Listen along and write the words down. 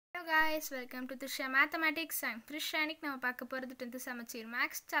guys, welcome to Samacheer Mathematics. I'm Trishanic. Now பார்க்க போறது TN Samacheer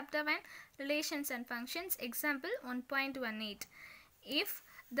Maths chapter 1 relations and functions example 1.18. If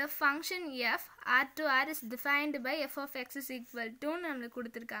the function f r to r is defined by f of x is equal to நமக்கு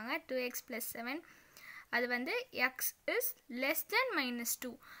கொடுத்திருக்காங்க 2x plus 7. அது வந்து x is less than minus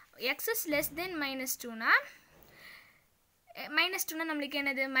 2. x is less than minus 2 னா minus 2 னா நமக்கு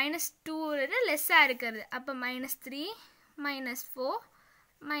என்னது minus 2 லெஸ்ஸா இருக்குது. அப்ப minus 3 minus 4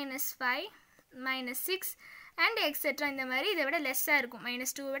 minus 5 minus 6 and etc. இந்த மாதிரி இதை விட லெஸ்ஸா இருக்கும்.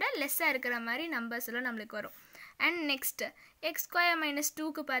 minus 2 விட லெஸ்ஸா இருக்கிற மாதிரி நம்பர்ஸ் எல்லாம் நமக்கு வரும். and next x square minus 2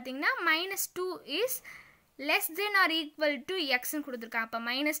 க்கு பாத்தீங்கன்னா minus 2 is less than or equal to x ன்னு கொடுத்திருக்காங்க. அப்ப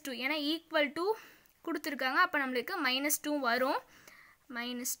minus 2 ஏனா equal to கொடுத்திருக்காங்க. அப்ப நமக்கு minus 2 வரும்.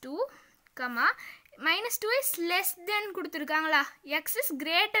 minus 2, minus 2 is less than கொடுத்திருக்காங்களா? x is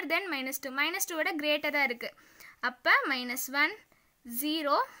greater than minus 2. minus 2 விட greater-ஆ இருக்கு. அப்ப minus 1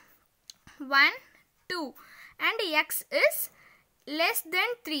 0 1 2 and x is less than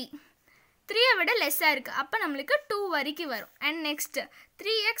 3. 3 விட லெஸ்ஸா இருக்கு. அப்ப நமக்கு 2 வரைக்கும் வரும். and next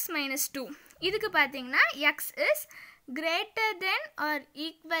 3x minus 2. இதுக்கு பாத்தீங்கன்னா x is greater than or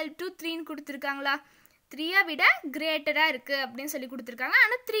equal to 3 ன்னு கொடுத்திருக்காங்களா? 3 விட greater-ஆ இருக்கு அப்படினு சொல்லி கொடுத்திருக்காங்க.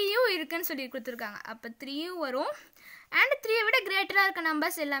 ஆனா 3 இருக்குன்னு சொல்லி கொடுத்திருக்காங்க. அப்ப 3 வரும் and 3 விட greater-ஆ இருக்க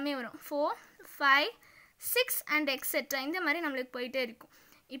நம்பர்ஸ் எல்லாமே வரும். 4 5 6 and etc. இந்த மாதிரி நமக்கு போயிட்டே இருக்கும்.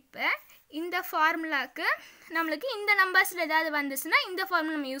 இப்போ இந்த ஃபார்முலாக்கு நமக்கு இந்த நம்பர்ஸ்ல ஏதாவது வந்துச்சுனா இந்த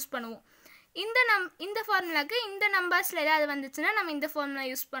ஃபார்முலா நம்ம யூஸ் பண்ணுவோம். இந்த ஃபார்முலாக்கு இந்த நம்பர்ஸ்ல ஏதாவது வந்துச்சுனா நம்ம இந்த ஃபார்முலா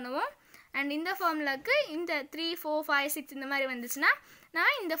யூஸ் பண்ணுவோம். and இந்த ஃபார்முலாக்கு இந்த 3 4 5 6 இந்த மாதிரி வந்துச்சுனா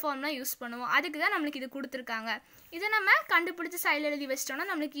நான் இந்த ஃபார்முலா யூஸ் பண்ணுவோம். அதுக்கு தான் நமக்கு இது கொடுத்திருக்காங்க. இத நம்ம கண்டுபிடிச்சு சைடுல எழுதி வச்சிட்டோம்னா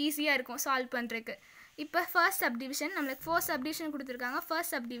நமக்கு ஈஸியா இருக்கும் சால்வ் பண்றதுக்கு. இப்போ ஃபர்ஸ்ட் சப்டிவிஷன் நமக்கு 4 சப்டிவிஷன் கொடுத்திருக்காங்க.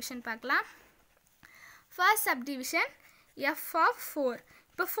 ஃபர்ஸ்ட் சப்டிவிஷன் பார்க்கலாம். First subdivision f of 4.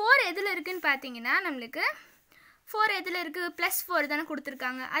 இப்போ 4 எதுல இருக்குன்னு பாத்தீங்கன்னா நமக்கு 4 எதுல இருக்கு +4 தான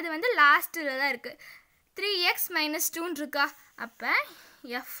கொடுத்திருக்காங்க. அது வந்து லாஸ்ட்ல தான் இருக்கு. 3x - 2 ன்னு இருக்கா? அப்ப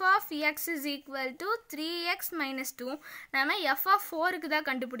f of x is equal to 3x - 2. நாம f of 4 க்கு தான்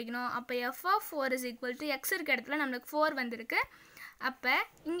கண்டுபிடிக்கணும். அப்ப f of 4 is equal to x இருக்க இடத்துல நமக்கு 4 வந்திருக்கு. அப்ப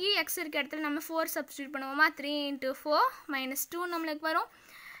இங்க x இருக்க இடத்துல நம்ம 4 சப்ஸ்டிட்யூட் பண்ணுவோமா? 3 * 4 - 2 நமக்கு வரும்.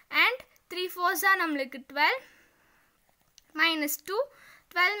 and 3 4s are நமக்கு 12 minus 2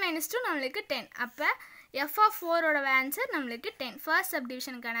 12 minus 2 நமக்கு 10. அப்ப f of 4 ஓட ஆன்சர் நமக்கு 10. First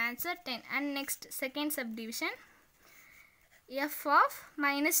சப்டிவிஷனுக்கான answer 10. and next second subdivision f of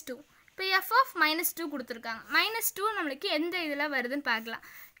 -2. இப்போ f of -2 கொடுத்திருக்காங்க. -2 நமக்கு எந்த இதுல வருதுன்னு பார்க்கலாம்.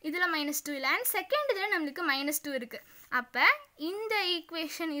 இதுல -2 இல்ல and செகண்ட் இதுல நமக்கு -2 இருக்கு. அப்ப இந்த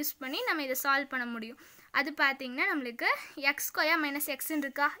ஈக்குவேஷன் யூஸ் பண்ணி நம்ம இத சால்வ் பண்ண முடியும். அது பாத்தீங்கன்னா நமக்கு x² - x ன்னு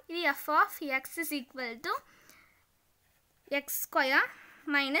இருக்கா? இது f of x is equal to x²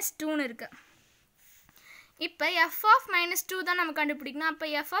 - 2 ன்னு இருக்கு. இப்போ f of -2 தான் நம்ம கண்டுபிடிக்கணும். அப்ப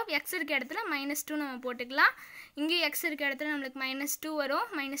f of x இருக்க இடத்துல -2 நம்ம போட்டுக்கலாம். இங்க x இருக்க இடத்துல நமக்கு -2 வரும்.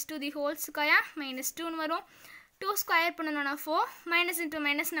 -2 the whole square -2 ன்னு வரும். 2 ஸ்கொயர் பண்ணனும்னா 4 minus into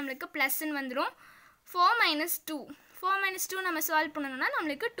minus நமக்கு plus ன்னு வந்துரும். 4 minus 2 4 minus 2 நம்ம சால்வ் பண்ணனும்னா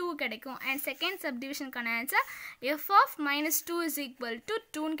நமக்கு 2 கிடைக்கும். and second subdivisionக்கான answer f of -2 is equal to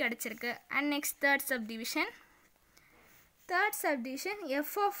 2 ன்னு கிடைச்சிருக்கு. and next third subdivision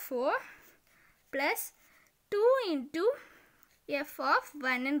f of 4 plus 2 into f of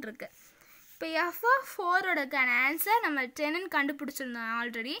 1 ன்னு இருக்கு. இப்போ f of 4 ஓடக்கான ஆன்சர் நம்ம 10 ன்னு கண்டுபிடிச்சிருந்தோம்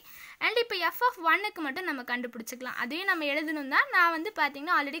ஆல்ரெடி. and இப்போ f of 1 க்கு மட்டும் நம்ம கண்டுபிடிச்சுக்கலாம். அதே நம்ம எழுதணும் தான். நான் வந்து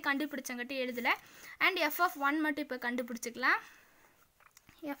பாத்தீங்கன்னா ஆல்ரெடி கண்டுபிடிச்சங்கட்டி எழுதல. and f of 1 மட்டும் இப்போ கண்டுபிடிச்சுக்கலாம்.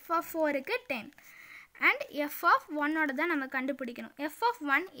 f of 4 க்கு 10 and f of 1 ஓட தான் நம்ம கண்டுபிடிக்கணும். f of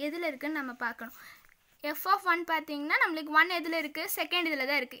 1 எதுல இருக்குன்னு நம்ம பார்க்கணும். f of 1 பாத்தீங்கன்னா நமக்கு 1 எதுல இருக்கு? செகண்ட் இதுல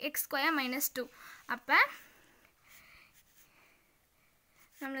தான் இருக்கு. x² - 2. அப்ப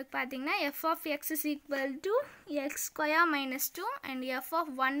நமக்கு பாத்தீங்கன்னா f of x is equal to x² - 2 and f of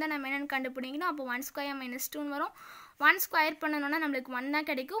 1 தான் நம்ம என்னன்னு கண்டுபிடிக்கணும். அப்ப 1² - 2 ன்னு வரும். 1 ஸ்கொயர் பண்ணனும்னா நமக்கு 1 தான்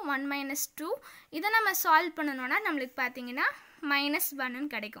கிடைக்கும். 1 minus 2 இத நம்ம சால்வ் பண்ணனும்னா நமக்கு பாத்தீங்கன்னா -1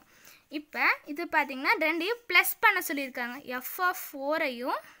 ன்னு கிடைக்கும். இப்போ இது பாத்தீங்கன்னா ரெண்டையும் ப்ளஸ் பண்ண சொல்லிருக்காங்க. f of 4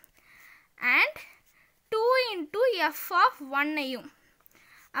 ஐயும் and 2 into f of 1 ஐயும்.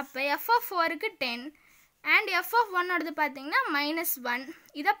 அப்ப f of 4 க்கு 10 and f of 1 ஓடது பாத்தீங்கன்னா -1.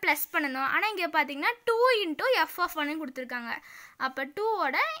 இத ப்ளஸ் பண்ணனும். ஆனா இங்க பாத்தீங்கன்னா 2 into f of 1 ன்னு கொடுத்திருக்காங்க. அப்ப 2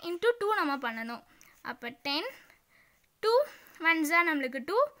 ஓட into 2 நம்ம பண்ணனும். அப்ப 10 2 1s are நமக்கு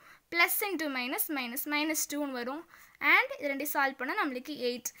 2 plus into minus -2 ன்னு வரும். and இது ரெண்ட சால்வ் பண்ணா நமக்கு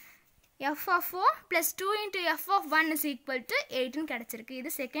 8. f of 4 plus 2 into f of 1 is equal to 8 ன்னு கிடைச்சிருக்கு.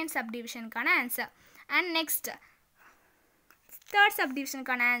 இது second சப்டிவிஷனுக்கான answer. and next third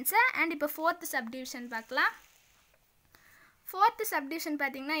சப்டிவிஷனுக்கான answer. And இப்போ ஃபோர்த் சப்டிவிஷன் பார்க்கலாம். ஃபோர்த் சப்டிவிஷன்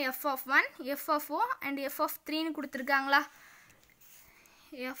பார்த்தீங்கன்னா F of 1, F of 4 and F of 3ன்னு கொடுத்துருக்காங்களா.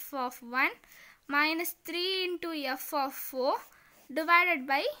 F of 1 minus 3 into F of 4 divided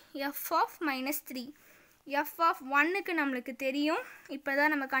by F of minus 3. F of 1க்கு நம்மளுக்கு தெரியும், இப்போ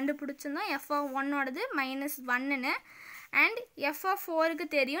தான் நம்ம கண்டுபிடிச்சிருந்தோம் F of 1ஓடது minus 1ன்னு. And F of 4க்கு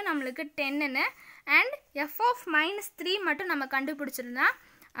தெரியும் நம்மளுக்கு 10ன்னு. அண்ட் எஃப் ஆஃப் மைனஸ் 3 மட்டும் நம்ம கண்டுபிடிச்சிருந்தோம்.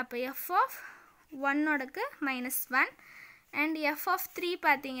 அப்போ F of 1ஓடக்கு minus 1 and F of 3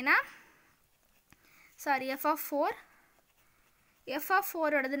 பார்த்தீங்கன்னா எஃப் ஆஃப் 4, எஃப் ஆஃப்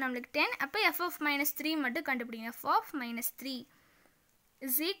 4ஓடது நம்மளுக்கு 10. அப்போ எஃப் ஆஃப் மைனஸ் 3 மட்டும் கண்டுபிடிங்க. F of minus 3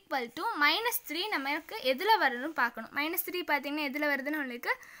 is equal to minus 3 நமக்கு எதில் வருதுன்னு பார்க்கணும். மைனஸ் 3 பார்த்தீங்கன்னா எதில் வருதுன்னு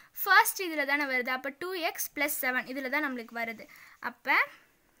நம்மளுக்கு ஃபர்ஸ்ட் இதில் தானே வருது. அப்போ 2x + 7 இதில் தான் நம்மளுக்கு வருது. அப்போ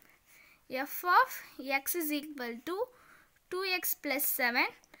f of x is equal to 2x + 7.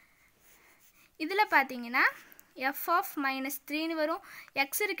 இதில் பார்த்தீங்கன்னா f of மைனஸ் 3ன்னு வரும்.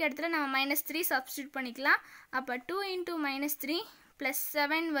 x இருக்க இடத்துல நம்ம மைனஸ் 3 சப்ஸ்டியூட் பண்ணிக்கலாம். அப்போ 2 × -3 +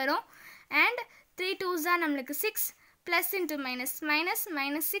 7 வரும். அண்ட் 3 2s தான் நம்மளுக்கு 6 plus into minus minus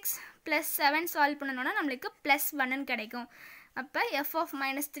minus 6 + 7 solve பண்ணணும்னா நம்மளுக்கு +1ன்னு கிடைக்கும். அப்போ எஃப் ஆஃப்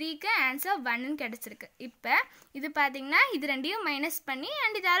மைனஸ் 3க்கு ஆன்சர் 1ன்னு கிடச்சிருக்கு. இப்போ இது பார்த்தீங்கன்னா இது ரெண்டையும் மைனஸ் பண்ணி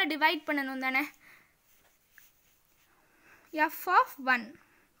அண்ட் இதால் டிவைட் பண்ணணும் தானே. எஃப் ஆஃப் 1,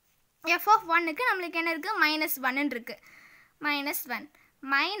 எஃப் ஆஃப் 1க்கு நம்மளுக்கு என்ன இருக்குது, மைனஸ் 1ன்னு இருக்குது. Minus 1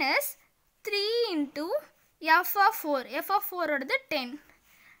 minus 3 into F of 4, F of 4ஓடது 10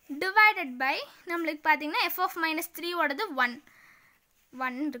 divided by நம்மளுக்கு பார்த்தீங்கன்னா எஃப் ஆஃப் மைனஸ் 3ஓடது 1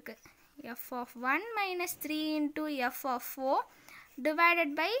 இருக்குது. F of 1 minus 3 into F of 4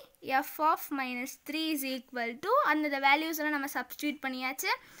 divided by F of minus 3 is equal to அந்த values எல்லாம் நம்ம சப்ஸ்டியூட்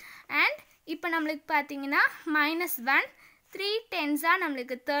பண்ணியாச்சு. அண்ட் இப்போ நம்மளுக்கு பார்த்தீங்கன்னா மைனஸ் 1 3 10s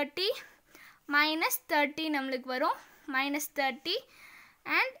நம்மளுக்கு 30 மைனஸ் 30 நம்மளுக்கு வரும் மைனஸ் 30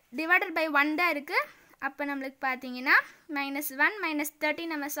 அண்ட் டிவைடட் பை 1 தான் இருக்குது. அப்போ நம்மளுக்கு பார்த்தீங்கன்னா -1 -30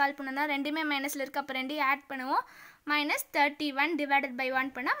 நம்ம சால்வ் பண்ணோம்னா ரெண்டுமே மைனஸில் இருக்குது. அப்போ ரெண்டையும் ஆட் பண்ணுவோம். -31 டிவைடட் பை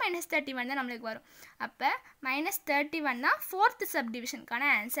 1 பண்ணால் -31 தான் நம்மளுக்கு வரும். அப்போ -31 தான் ஃபோர்த் சப்டிவிஷனுக்கான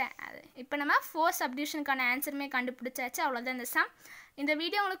ஆன்சர். அது இப்போ நம்ம 4 சப்டிவிஷனுக்கான ஆன்சருமே கண்டுபிடிச்சாச்சு. அவ்வளோதான் இந்த சம். இந்த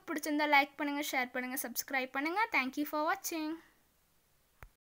வீடியோ உங்களுக்கு பிடிச்சிருந்தா லைக் பண்ணுங்கள், ஷேர் பண்ணுங்கள், சப்ஸ்கிரைப் பண்ணுங்கள். தேங்க்யூ ஃபார் வாட்சிங்.